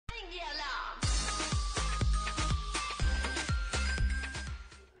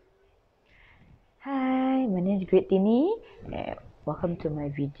Great Tini. Welcome to my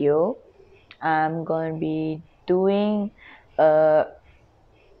video. I'm going to be doing what's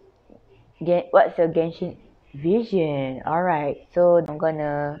a Genshin vision. Alright, so I'm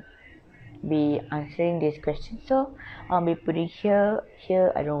gonna be answering this question. So I'll be putting here.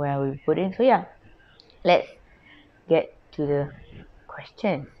 I don't know where I will be putting. So yeah, let's get to the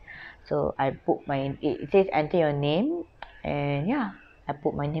questions. So I put it says enter your name, and yeah, I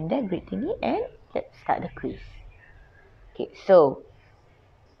put my name there, Great Tini, and let's start the quiz. Okay, so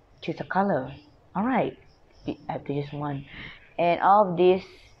choose a color. Alright, I have to choose one. And out of this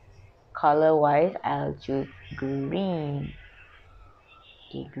color wise, I'll choose green.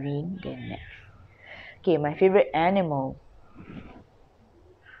 Okay, green, then next. Okay, my favorite animal.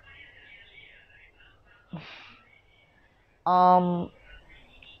 Um,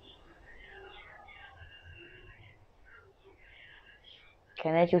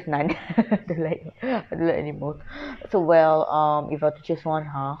 can I choose none? I don't like animals. So well, if I have to choose one,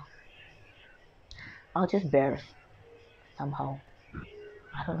 I'll choose bears. Somehow,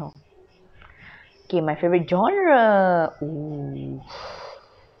 I don't know. Okay, my favorite genre. Ooh,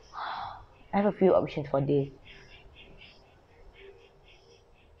 I have a few options for this.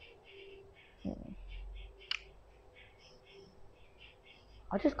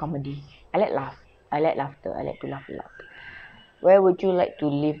 I'll choose comedy. I like laugh. I like laughter. I like to laugh a lot. Where would you like to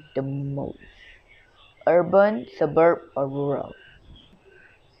live the most? Urban, suburb, or rural?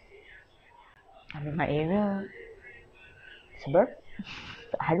 I'm in my area. Suburb?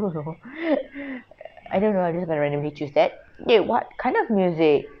 I don't know. I don't know. I'm just gonna randomly choose that. Yeah, what kind of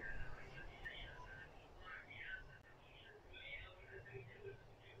music?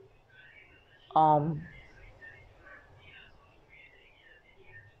 Um,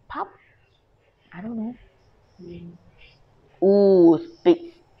 pop? I don't know. Ooh,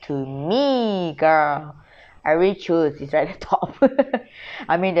 speak to me, girl. I really choose. It's right at the top.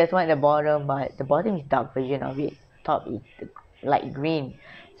 I mean, there's one at the bottom, but the bottom is dark version of it. Top is light green.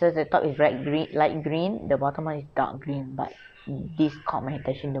 So the top is light green. The bottom one is dark green. But this caught my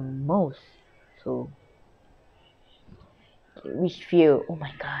attention the most. So, which fear? Oh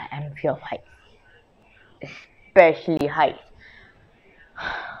my god, I'm fear of heights, especially heights.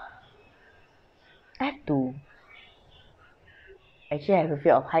 I have to. Actually, I have a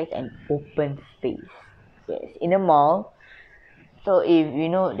fear of heights and open space. Yes, in a mall. So if you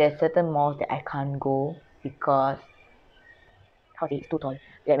know, there's certain malls that I can't go because how to say it's too tall.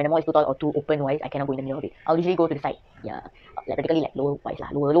 Like when the mall is too tall or too open wise, I cannot go in the middle of it. I'll usually go to the side. Yeah, like practically like lower wise lah,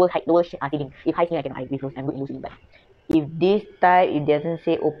 lower height, ceiling. If high ceiling I cannot. I'm good in low ceiling. But if this type, it doesn't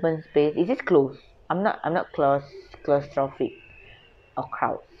say open space, it says close. I'm not claustrophic or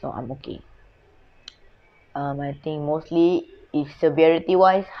crowd, so I'm okay. I think mostly if severity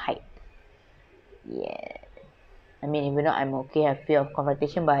wise, height. Yeah. I mean, even though I'm okay, I have fear of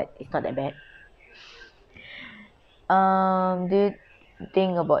confrontation, but it's not that bad. Do you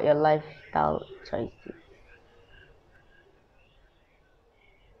think about your lifestyle choices?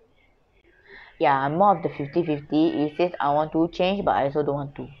 Yeah, I'm more of the 50-50. It says I want to change, but I also don't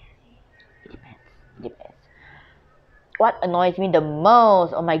want to. It depends. Depends. What annoys me the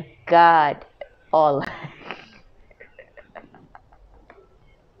most? Oh my god. All.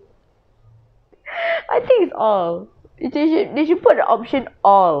 I think it's all. They should put the option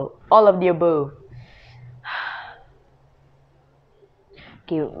all. All of the above.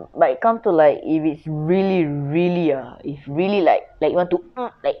 Okay, but it comes to like if it's really, really if really like you want to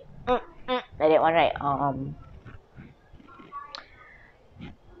like that one, right?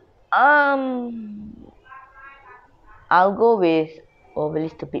 Um I'll go with overly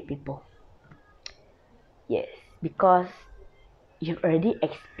stupid people. Yes, because you've already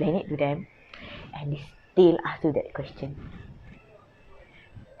explained it to them and they still ask you that question.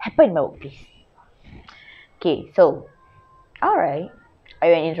 Happen in my workplace. Okay, so alright. Are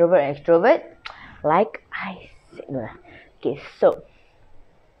you an introvert or extrovert? Like I said, no lah. Okay, so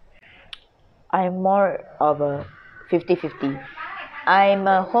I'm more of a 50-50. I'm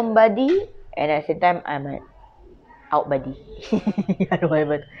a homebody and at the same time I'm an out buddy. I don't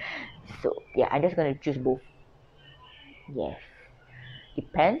know. So yeah, I'm just gonna choose both. Yes.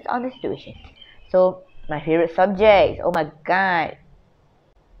 Depends on the situation. So my favorite subjects. Oh my god.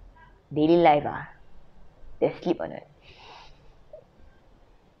 Daily life They sleep on it.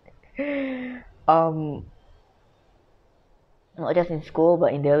 Um Not just in school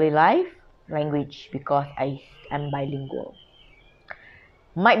but in daily life. Language because I'm bilingual.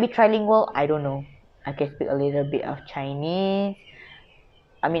 Might be trilingual, I don't know. I can speak a little bit of Chinese.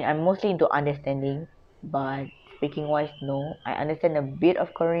 I mean, I'm mostly into understanding, but speaking wise, no. I understand a bit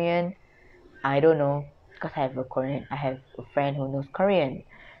of Korean. I don't know. because I have a friend who knows Korean.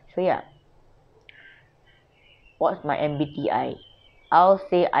 So yeah, what's my MBTI? I'll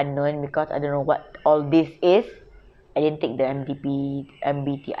say unknown because I don't know what all this is. I didn't take the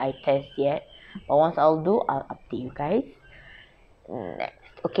MBTI test yet, but once I'll do, I'll update you guys.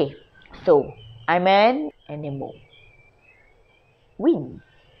 Next, okay. So I'm an animal. Win.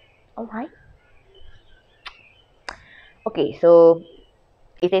 All right. Okay, so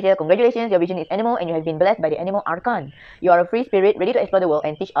it says here, congratulations, your vision is animal and you have been blessed by the animal archon. You are a free spirit, ready to explore the world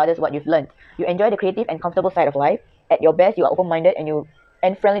and teach others what you've learned. You enjoy the creative and comfortable side of life. At your best, you are open-minded and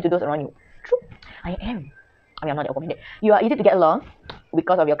friendly to those around you. True, I am. I mean, I'm not open-minded. You are easy to get along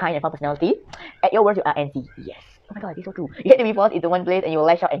because of your kind and fun personality. At your worst, you are NC. Yes. Oh my god, this is so true. You hate to be forced into one place and you will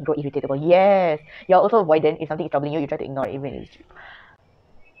lash out and grow irritable. Yes. You are also avoidant. If something is troubling you, you try to ignore it even if it's true.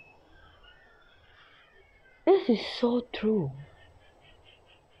 This is so true.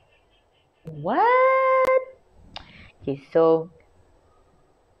 What? Okay, so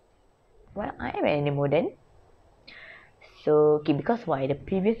well, I am an animal then. So okay, because why? The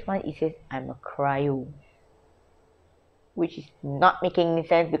previous one it says I'm a cryo, which is not making any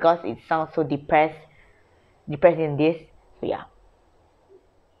sense because it sounds so depressed in this. So yeah.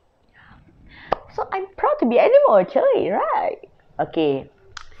 So I'm proud to be animal actually, right? Okay.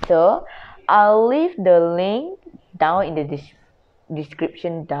 So I'll leave the link down in the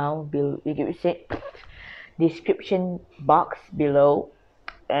description down below description box below,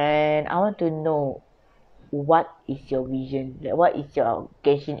 and I want to know what is your vision, what is your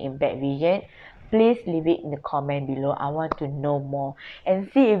Genshin Impact vision. Please leave it in the comment below. I want to know more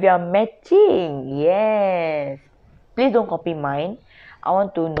and see if you are matching. Yes, please don't copy mine. I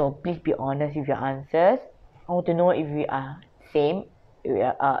want to know, please be honest with your answers. I want to know if we are same,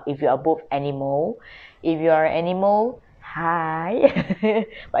 if you are both animal. If you are animal, hi.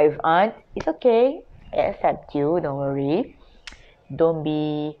 But if aren't, it's okay, I accept you, don't worry. Don't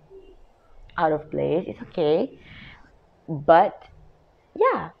be out of place, it's okay. But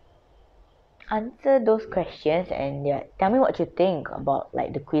yeah, answer those questions and yeah, tell me what you think about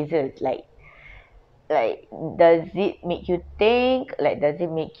like the quizzes. Like does it make you think, like does it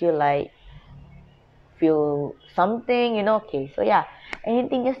make you like feel something, okay, so yeah,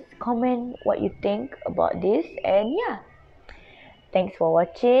 anything, just comment what you think about this. And yeah, thanks for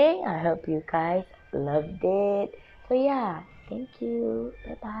watching. I hope you guys loved it. So yeah, thank you,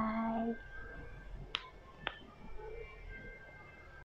 bye bye.